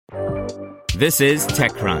This is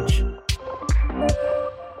TechCrunch.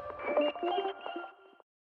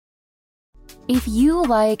 If you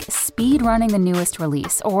like speed running the newest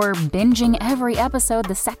release or binging every episode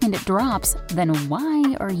the second it drops, then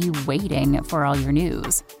why are you waiting for all your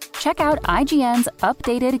news? Check out IGN's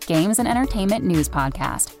updated games and entertainment news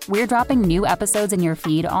podcast. We're dropping new episodes in your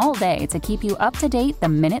feed all day to keep you up to date the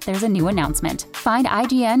minute there's a new announcement. Find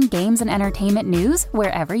IGN Games and Entertainment News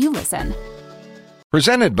wherever you listen.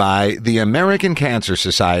 Presented by the American Cancer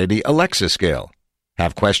Society Alexa Skill.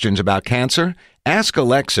 Have questions about cancer? Ask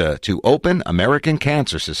Alexa to open American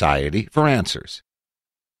Cancer Society for answers.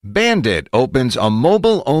 Bandit opens a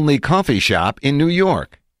mobile-only coffee shop in New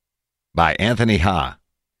York. By Anthony Ha.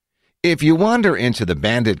 If you wander into the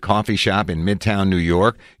Bandit coffee shop in Midtown New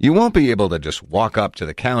York, you won't be able to just walk up to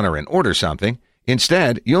the counter and order something.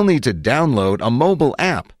 Instead, you'll need to download a mobile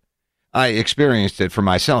app. I experienced it for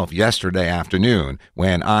myself yesterday afternoon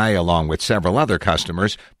when I, along with several other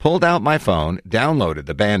customers, pulled out my phone, downloaded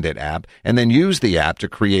the Bandit app, and then used the app to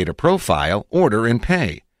create a profile, order, and pay.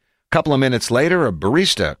 A couple of minutes later, a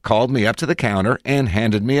barista called me up to the counter and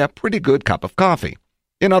handed me a pretty good cup of coffee.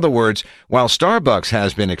 In other words, while Starbucks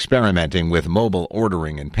has been experimenting with mobile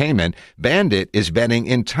ordering and payment, Bandit is betting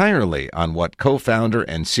entirely on what co-founder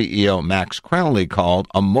and CEO Max Crowley called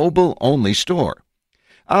a mobile-only store.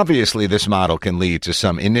 Obviously, this model can lead to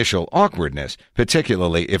some initial awkwardness,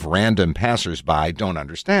 particularly if random passers-by don't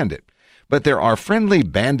understand it. But there are friendly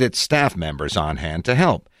Bandit staff members on hand to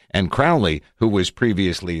help, and Crowley, who was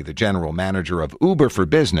previously the general manager of Uber for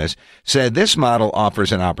Business, said this model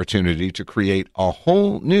offers an opportunity to create a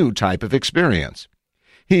whole new type of experience.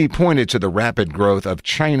 He pointed to the rapid growth of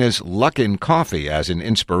China's Luckin Coffee as an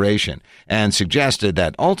inspiration and suggested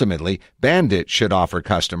that ultimately Bandit should offer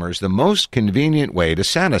customers the most convenient way to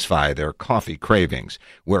satisfy their coffee cravings.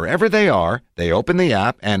 Wherever they are, they open the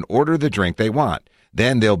app and order the drink they want.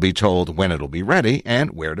 Then they'll be told when it'll be ready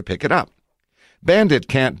and where to pick it up. Bandit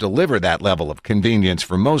can't deliver that level of convenience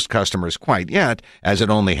for most customers quite yet, as it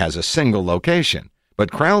only has a single location. But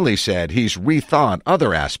Crowley said he's rethought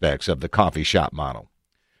other aspects of the coffee shop model.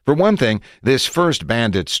 For one thing, this first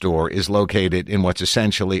Bandit store is located in what's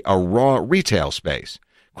essentially a raw retail space.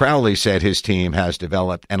 Crowley said his team has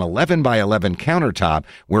developed an 11 by 11 countertop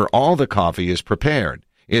where all the coffee is prepared.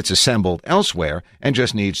 It's assembled elsewhere and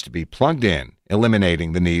just needs to be plugged in,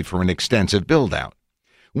 eliminating the need for an extensive build-out.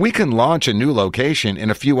 We can launch a new location in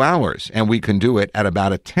a few hours, and we can do it at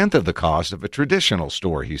about a tenth of the cost of a traditional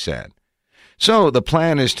store, he said. So the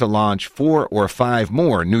plan is to launch 4 or 5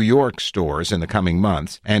 more New York stores in the coming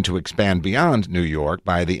months and to expand beyond New York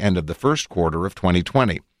by the end of the first quarter of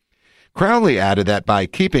 2020. Crowley added that by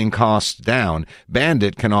keeping costs down,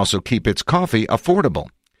 Bandit can also keep its coffee affordable.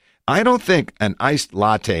 I don't think an iced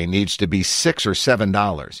latte needs to be $6 or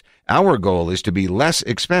 $7. Our goal is to be less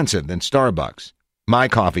expensive than Starbucks. My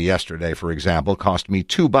coffee yesterday, for example, cost me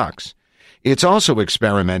 $2. It's also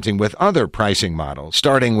experimenting with other pricing models,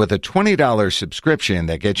 starting with a $20 subscription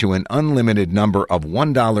that gets you an unlimited number of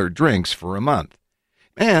 $1 drinks for a month.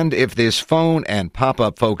 And if this phone and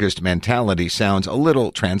pop-up focused mentality sounds a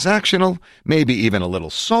little transactional, maybe even a little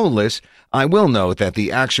soulless, I will note that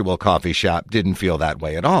the actual coffee shop didn't feel that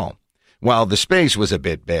way at all. While the space was a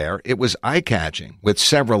bit bare, it was eye-catching, with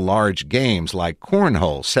several large games like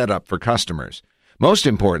cornhole set up for customers. Most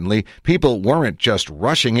importantly, people weren't just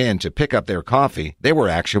rushing in to pick up their coffee, they were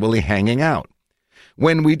actually hanging out.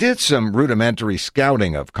 When we did some rudimentary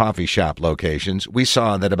scouting of coffee shop locations, we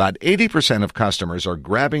saw that about 80% of customers are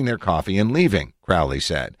grabbing their coffee and leaving, Crowley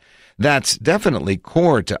said. That's definitely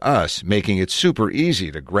core to us, making it super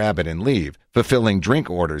easy to grab it and leave, fulfilling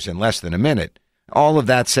drink orders in less than a minute. All of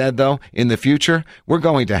that said, though, in the future, we're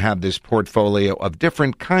going to have this portfolio of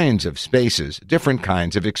different kinds of spaces, different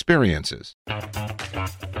kinds of experiences.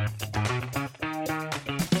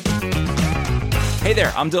 Hey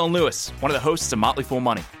there, I'm Dylan Lewis, one of the hosts of Motley Fool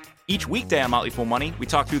Money. Each weekday on Motley Fool Money, we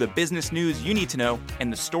talk through the business news you need to know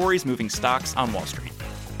and the stories moving stocks on Wall Street.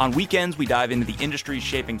 On weekends, we dive into the industries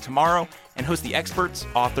shaping tomorrow and host the experts,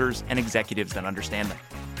 authors, and executives that understand them.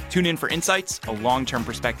 Tune in for insights, a long-term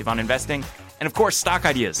perspective on investing, and of course, stock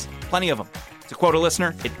ideas. Plenty of them. To quote a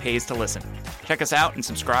listener, it pays to listen. Check us out and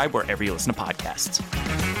subscribe wherever you listen to podcasts.